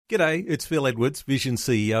G'day, it's Phil Edwards, Vision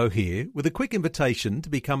CEO here, with a quick invitation to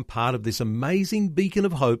become part of this amazing beacon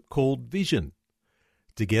of hope called Vision.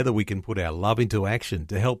 Together we can put our love into action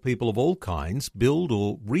to help people of all kinds build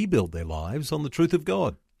or rebuild their lives on the truth of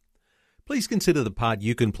God. Please consider the part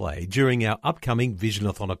you can play during our upcoming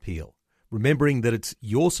Visionathon appeal, remembering that it's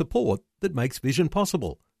your support that makes Vision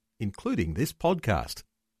possible, including this podcast.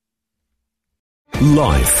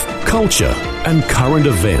 Life, culture, and current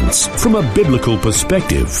events from a biblical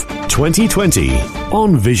perspective. 2020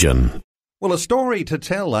 on Vision. Well, a story to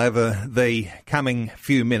tell over the coming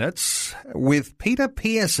few minutes with Peter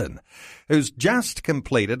Pearson, who's just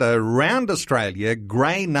completed a round Australia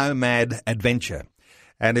grey nomad adventure.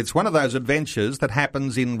 And it's one of those adventures that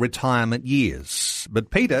happens in retirement years.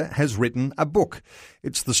 But Peter has written a book.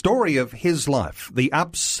 It's the story of his life, the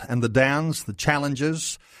ups and the downs, the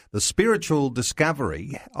challenges, the spiritual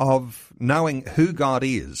discovery of knowing who God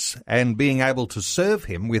is and being able to serve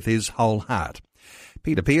him with his whole heart.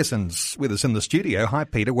 Peter Pearson's with us in the studio. Hi,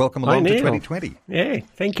 Peter. Welcome along to 2020. Yeah,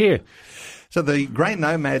 thank you. So the Grey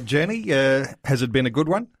Nomad journey, has it been a good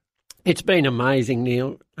one? It's been amazing,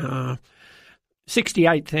 Neil.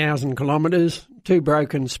 68,000 kilometres, 2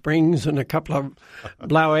 broken springs and a couple of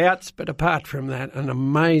blowouts. But apart from that, an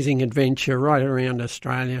amazing adventure right around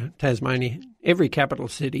Australia, Tasmania, every capital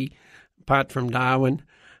city apart from Darwin.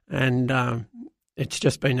 And it's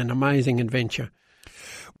just been an amazing adventure.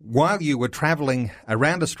 While you were travelling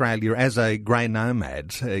around Australia as a grey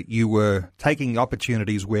nomad, you were taking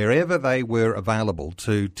opportunities wherever they were available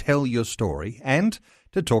to tell your story and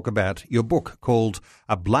to talk about your book called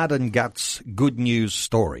A Blood and Guts Good News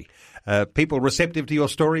Story. People receptive to your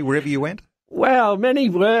story wherever you went? Well, many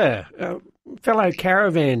were. Fellow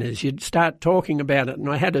caravanners, you'd start talking about it, and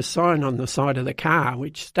I had a sign on the side of the car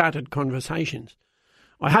which started conversations.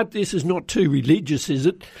 I hope this is not too religious, is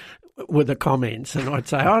it? Were the comments. And I'd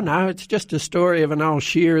say, oh no, it's just a story of an old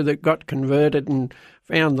shearer that got converted and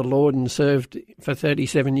found the Lord and served for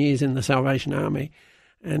 37 years in the Salvation Army.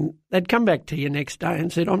 And they'd come back to you next day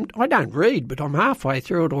and said, I don't read, but I'm halfway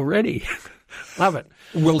through it already. Love it.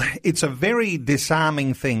 Well, it's a very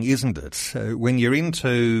disarming thing, isn't it? When you're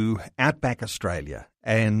into outback Australia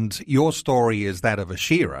and your story is that of a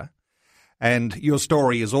shearer and your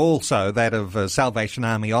story is also that of a Salvation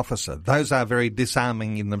Army officer. Those are very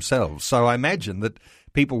disarming in themselves. So I imagine that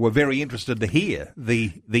people were very interested to hear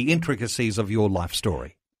the intricacies of your life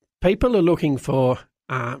story. People are looking for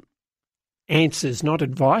answers, not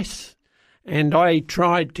advice. And I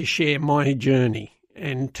tried to share my journey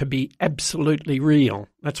and to be absolutely real.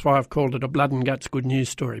 That's why I've called it a blood and guts good news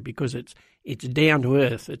story, because it's down to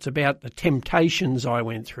earth. It's about the temptations I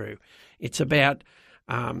went through. It's about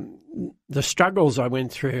the struggles I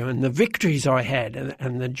went through and the victories I had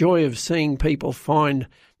and the joy of seeing people find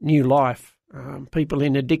new life, people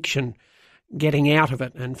in addiction getting out of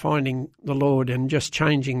it and finding the Lord and just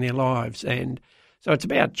changing their lives. And so it's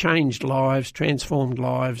about changed lives, transformed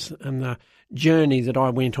lives, and the journey that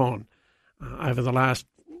I went on over the last,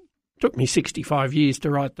 took me 65 years to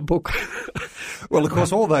write the book. Well, of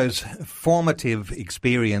course, all those formative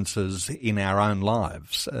experiences in our own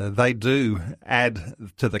lives, they do add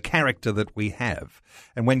to the character that we have.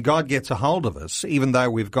 And when God gets a hold of us, even though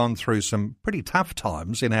we've gone through some pretty tough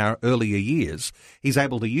times in our earlier years, he's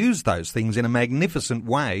able to use those things in a magnificent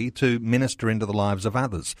way to minister into the lives of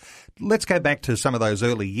others. Let's go back to some of those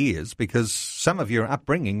early years, because some of your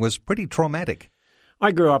upbringing was pretty traumatic.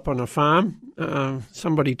 I grew up on a farm.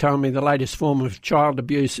 Somebody told me the latest form of child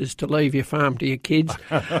abuse is to leave your farm to your kids.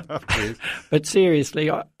 But seriously,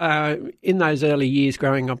 in those early years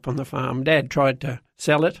growing up on the farm, Dad tried to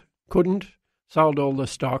sell it, couldn't, sold all the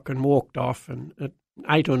stock and walked off. And at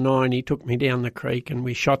 8 or 9, he took me down the creek and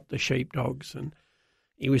we shot the sheepdogs. And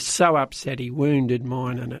he was so upset, he wounded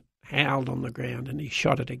mine and it howled on the ground and he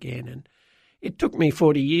shot it again. And it took me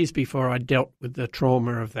 40 years before I dealt with the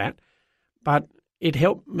trauma of that. But it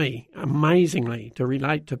helped me amazingly to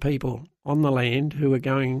relate to people on the land who are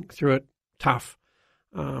going through it tough,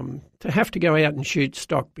 to have to go out and shoot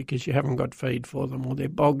stock because you haven't got feed for them or they're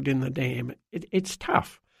bogged in the dam. It's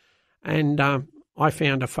tough. And I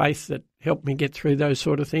found a faith that helped me get through those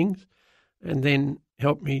sort of things and then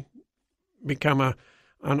helped me become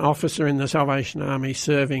an officer in the Salvation Army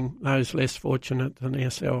serving those less fortunate than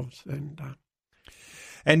ourselves.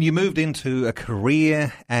 And you moved into a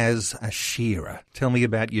career as a shearer. Tell me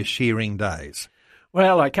about your shearing days.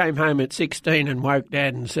 Well, I came home at 16 and woke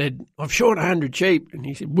Dad and said, I've shot 100 sheep. And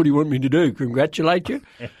he said, what do you want me to do, congratulate you?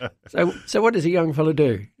 So what does a young fella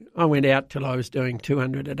do? I went out till I was doing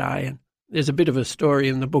 200 a day. And there's a bit of a story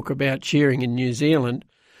in the book about shearing in New Zealand.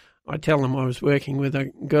 I tell them I was working with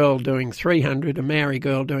a girl doing 300, a Maori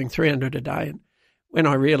girl doing 300 a day. And when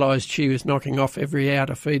I realised she was knocking off every hour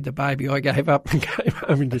to feed the baby, I gave up and came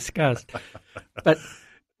home in disgust. But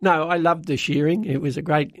no, I loved the shearing. It was a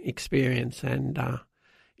great experience, and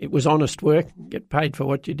it was honest work. Get paid for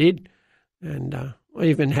what you did. And I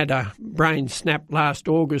even had a brain snap last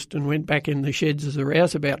August and went back in the sheds as a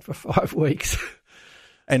rouseabout for 5 weeks.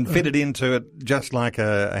 And fitted into it just like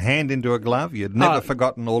a hand into a glove? You'd never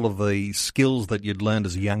forgotten all of the skills that you'd learned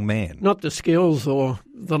as a young man? Not the skills or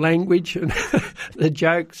the language and the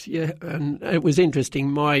jokes, yeah. And it was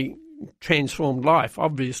interesting. My transformed life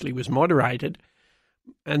obviously was moderated,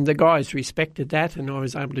 and the guys respected that, and I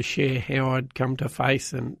was able to share how I'd come to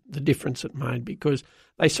faith and the difference it made, because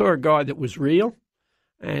they saw a guy that was real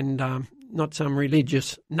and not some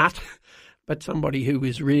religious nut, but somebody who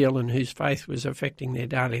was real and whose faith was affecting their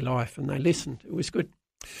daily life, and they listened. It was good.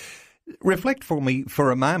 Reflect for me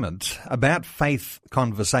for a moment about faith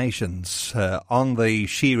conversations on the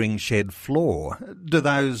shearing shed floor. Do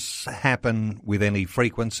those happen with any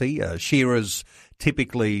frequency? Are shearers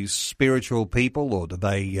typically spiritual people, or do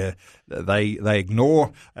they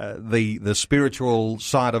ignore the spiritual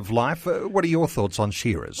side of life? What are your thoughts on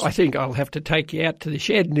shearers? I think I'll have to take you out to the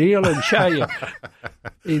shed, Neil, and show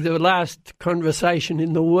you the last conversation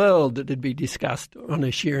in the world that would be discussed on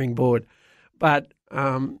a shearing board. But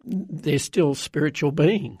they're still spiritual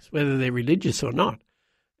beings, whether they're religious or not.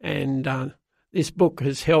 And this book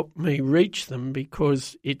has helped me reach them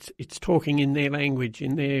because it's talking in their language,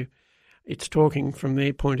 it's talking from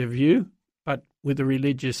their point of view, but with a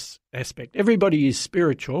religious aspect. Everybody is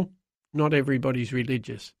spiritual, not everybody's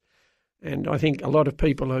religious. And I think a lot of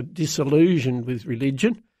people are disillusioned with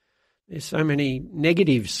religion. There's so many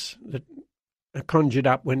negatives that are conjured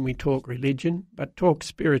up when we talk religion, but talk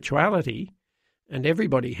spirituality, and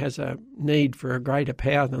everybody has a need for a greater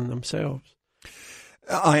power than themselves.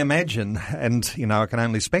 I imagine, and I can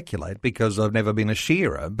only speculate because I've never been a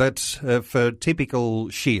shearer, but for typical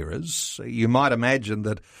shearers, you might imagine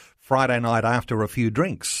that Friday night after a few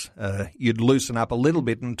drinks, you'd loosen up a little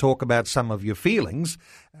bit and talk about some of your feelings,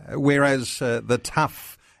 whereas the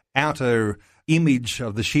tough outer image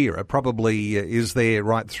of the shearer probably is there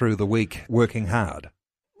right through the week working hard.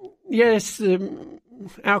 Yes,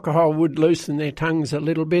 alcohol would loosen their tongues a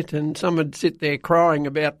little bit, and some would sit there crying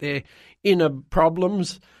about their inner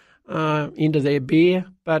problems into their beer,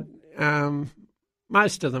 but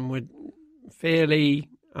most of them were fairly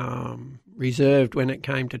reserved when it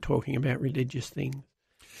came to talking about religious things.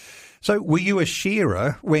 So were you a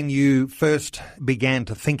shearer when you first began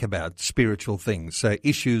to think about spiritual things,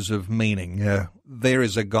 issues of meaning? There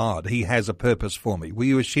is a God, he has a purpose for me. Were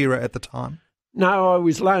you a shearer at the time? No, I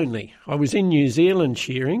was lonely. I was in New Zealand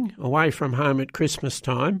shearing, away from home at Christmas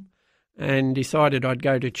time, and decided I'd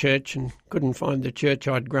go to church and couldn't find the church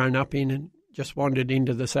I'd grown up in, and just wandered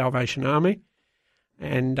into the Salvation Army.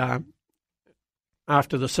 And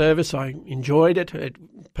after the service, I enjoyed it.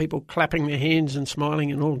 People clapping their hands and smiling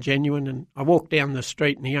and all genuine. And I walked down the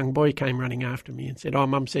street and a young boy came running after me and said, "Oh,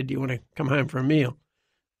 Mum said, do you want to come home for a meal?"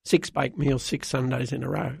 6 baked meals, 6 Sundays in a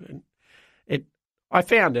row. And I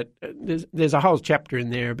found it. There's a whole chapter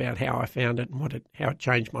in there about how I found it and how it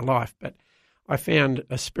changed my life. But I found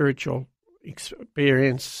a spiritual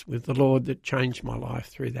experience with the Lord that changed my life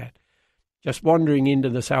through that. Just wandering into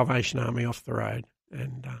the Salvation Army off the road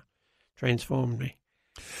and transformed me.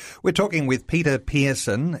 We're talking with Peter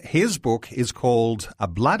Pearson. His book is called A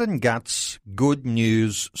Blood and Guts Good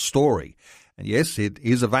News Story. And yes, it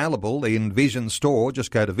is available in Vision Store.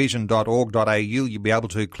 Just go to vision.org.au. You'll be able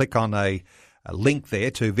to click on a link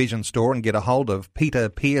there to Vision Store and get a hold of Peter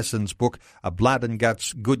Pearson's book, A Blood and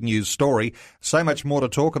Guts Good News Story. So much more to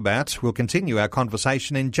talk about. We'll continue our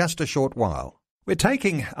conversation in just a short while. We're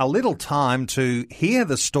taking a little time to hear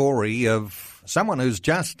the story of someone who's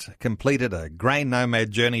just completed a grain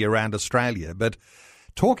nomad journey around Australia, but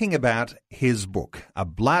talking about his book, A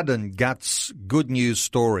Blood and Guts Good News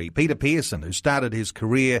Story. Peter Pearson, who started his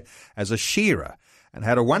career as a shearer and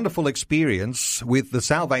had a wonderful experience with the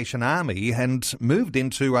Salvation Army and moved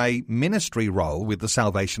into a ministry role with the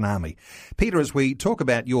Salvation Army. Peter, as we talk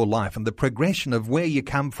about your life and the progression of where you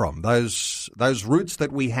come from, those roots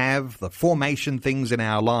that we have, the formation things in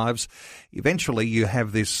our lives, eventually you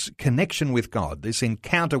have this connection with God, this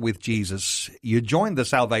encounter with Jesus. You join the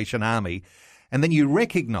Salvation Army, and then you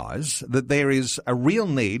recognise that there is a real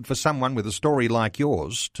need for someone with a story like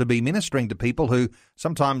yours to be ministering to people who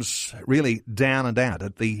sometimes really down and out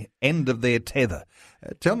at the end of their tether.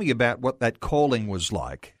 Tell me about what that calling was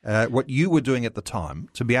like, what you were doing at the time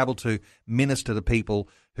to be able to minister to people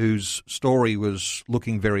whose story was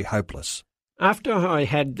looking very hopeless. After I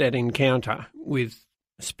had that encounter with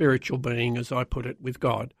a spiritual being, as I put it, with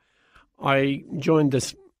God, I joined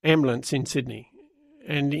this ambulance in Sydney.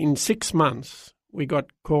 And in 6 months, we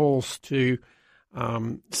got calls to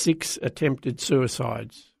 6 attempted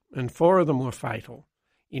suicides, and 4 of them were fatal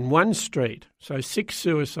in one street. So 6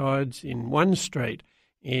 suicides in one street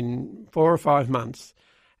in 4 or 5 months.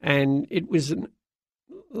 And it was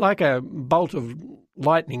like a bolt of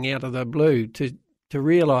lightning out of the blue to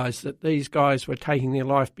realise that these guys were taking their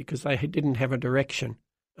life because they didn't have a direction.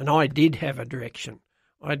 And I did have a direction.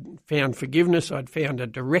 I'd found forgiveness. I'd found a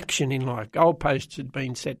direction in life. Goalposts had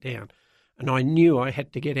been set down. And I knew I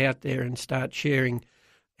had to get out there and start sharing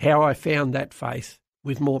how I found that faith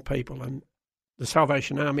with more people. And the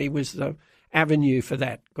Salvation Army was the avenue for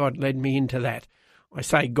that. God led me into that. I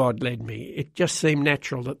say God led me. It just seemed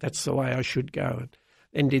natural that that's the way I should go. And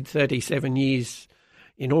then did 37 years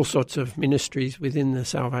in all sorts of ministries within the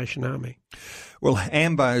Salvation Army. Well,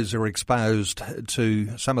 AMBOs are exposed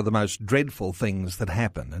to some of the most dreadful things that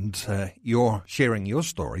happen, and you're sharing your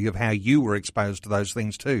story of how you were exposed to those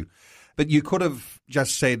things too. But you could have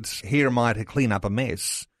just said, here am I to clean up a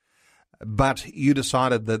mess, but you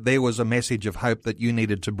decided that there was a message of hope that you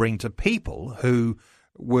needed to bring to people who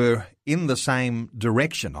were in the same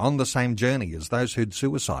direction, on the same journey as those who'd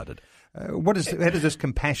suicided. How does this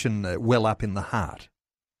compassion well up in the heart?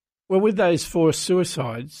 Well, with those 4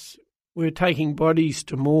 suicides, we were taking bodies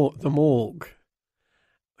to the morgue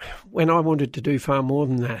when I wanted to do far more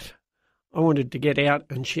than that. I wanted to get out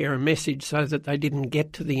and share a message so that they didn't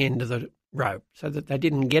get to the end of the rope, so that they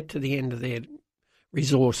didn't get to the end of their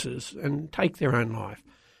resources and take their own life.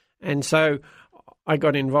 And so I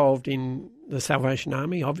got involved in the Salvation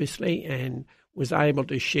Army, obviously, and was able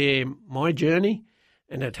to share my journey.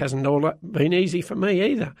 And it hasn't all been easy for me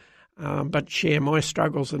either, but share my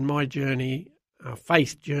struggles and my journey,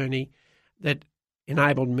 faith journey, that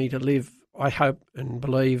enabled me to live, I hope and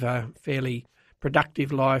believe, a fairly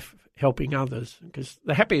productive life helping others, because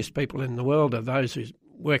the happiest people in the world are those who's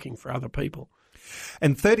working for other people.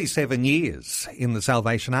 And 37 years in the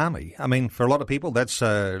Salvation Army. I mean, for a lot of people, that's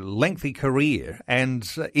a lengthy career. And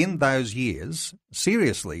in those years,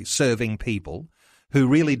 seriously serving people who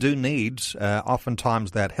really do need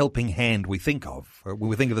oftentimes that helping hand we think of. When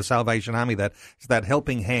we think of the Salvation Army, it's that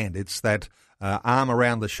helping hand. It's that arm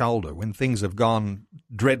around the shoulder when things have gone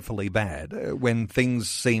dreadfully bad, when things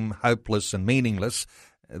seem hopeless and meaningless.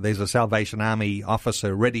 There's a Salvation Army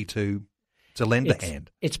officer ready to lend a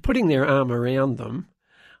hand. It's putting their arm around them.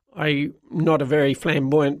 I'm not a very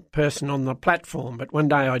flamboyant person on the platform, but one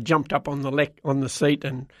day I jumped up on the seat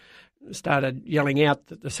and started yelling out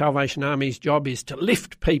that the Salvation Army's job is to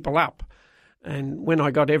lift people up. And when I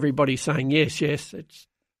got everybody saying, yes, it's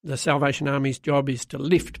the Salvation Army's job is to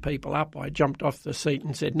lift people up, I jumped off the seat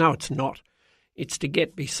and said, no, it's not. It's to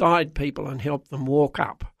get beside people and help them walk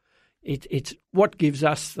up. It's what gives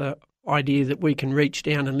us the idea that we can reach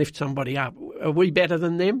down and lift somebody up. Are we better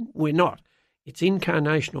than them? We're not. It's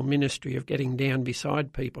incarnational ministry of getting down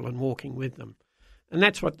beside people and walking with them. And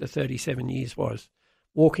that's what the 37 years was,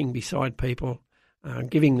 walking beside people,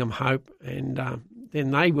 giving them hope, and then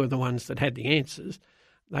they were the ones that had the answers.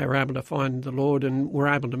 They were able to find the Lord and were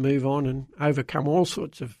able to move on and overcome all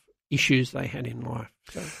sorts of issues they had in life.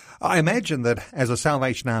 So, I imagine that as a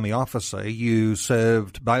Salvation Army officer, you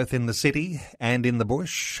served both in the city and in the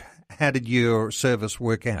bush. How did your service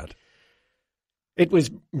work out? It was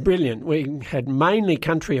brilliant. We had mainly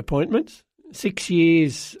country appointments. 6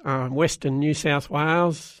 years, Western New South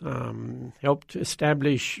Wales, helped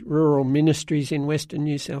establish rural ministries in Western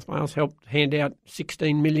New South Wales, helped hand out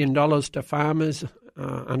 $16 million to farmers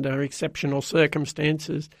under exceptional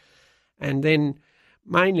circumstances, and then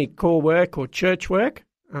mainly core work or church work,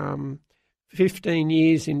 15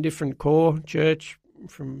 years in different core church,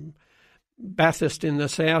 from Bathurst in the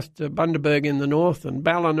south to Bundaberg in the north and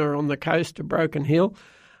Ballina on the coast to Broken Hill.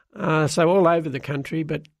 So all over the country,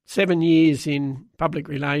 but 7 years in public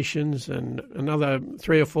relations and another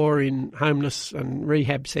 3 or 4 in homeless and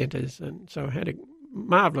rehab centres. And so I had a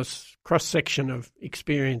marvellous cross-section of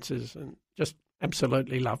experiences and just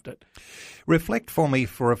absolutely loved it. Reflect for me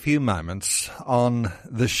for a few moments on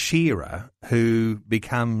the shearer who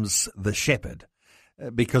becomes the shepherd,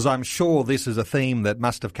 because I'm sure this is a theme that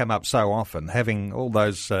must have come up so often, having all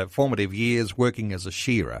those formative years working as a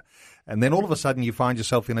shearer. And then all of a sudden you find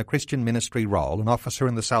yourself in a Christian ministry role, an officer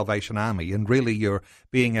in the Salvation Army, and really you're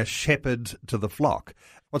being a shepherd to the flock.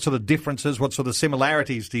 What sort of differences, what sort of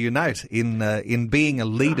similarities do you note in being a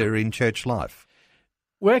leader in church life?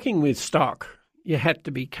 Working with stock, you had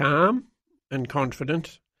to be calm and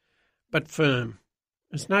confident, but firm.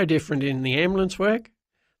 It's no different in the ambulance work.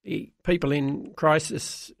 The people in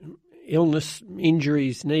crisis, illness,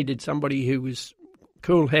 injuries needed somebody who was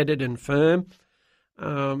cool-headed and firm.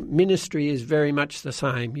 Ministry is very much the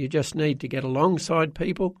same. You just need to get alongside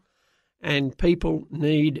people, and people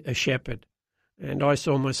need a shepherd. And I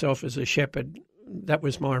saw myself as a shepherd. That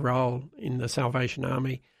was my role in the Salvation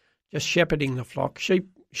Army, just shepherding the flock.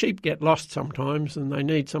 Sheep get lost sometimes, and they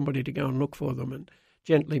need somebody to go and look for them and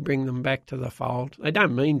gently bring them back to the fold. They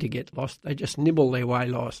don't mean to get lost. They just nibble their way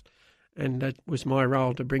lost. And that was my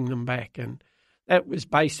role, to bring them back. And that was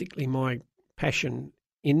basically my passion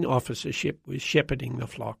in officership, was shepherding the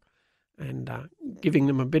flock and giving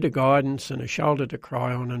them a bit of guidance and a shoulder to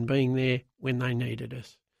cry on, and being there when they needed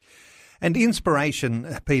us. And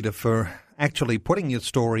inspiration, Peter, for actually putting your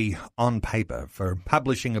story on paper, for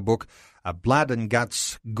publishing a book, A Blood and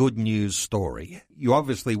Guts Good News Story. You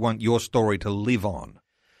obviously want your story to live on.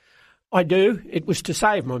 I do. It was to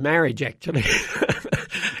save my marriage, actually.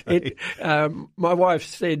 My wife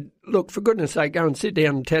said, look, for goodness sake, go and sit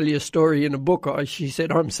down and tell your story in a book. She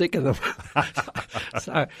said, I'm sick of them.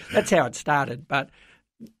 So that's how it started. But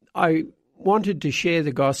I wanted to share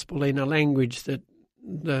the gospel in a language that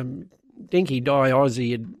the dinky die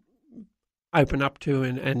Aussie had open up to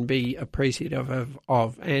and be appreciative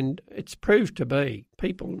of. And it's proved to be.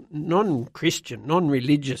 People, non-Christian,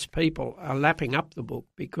 non-religious people, are lapping up the book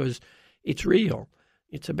because it's real.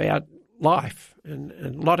 It's about life and a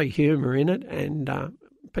lot of humour in it, and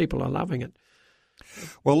people are loving it.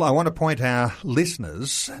 Well, I want to point our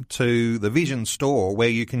listeners to the Vision store, where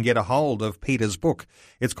you can get a hold of Peter's book.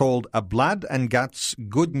 It's called A Blood and Guts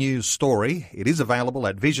Good News Story. It is available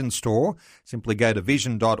at Vision Store. Simply go to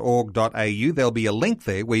vision.org.au. There'll be a link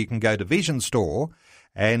there where you can go to Vision Store,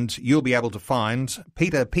 and you'll be able to find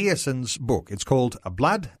Peter Pearson's book. It's called A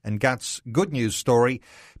Blood and Guts Good News Story.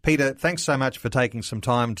 Peter, thanks so much for taking some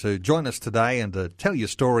time to join us today and to tell your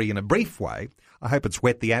story in a brief way. I hope it's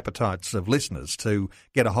whet the appetites of listeners to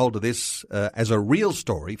get a hold of this as a real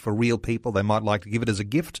story for real people. They might like to give it as a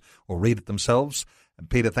gift or read it themselves. And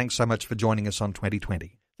Peter, thanks so much for joining us on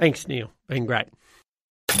 2020. Thanks, Neil. Been great.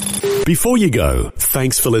 Before you go,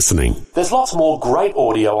 thanks for listening. There's lots more great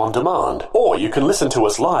audio on demand, or you can listen to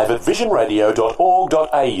us live at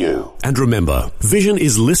visionradio.org.au. And remember, Vision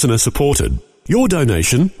is listener supported. Your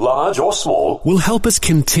donation, large or small, will help us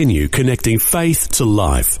continue connecting faith to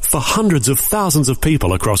life for hundreds of thousands of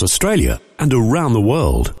people across Australia and around the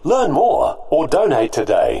world. Learn more or donate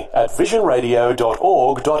today at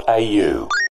visionradio.org.au.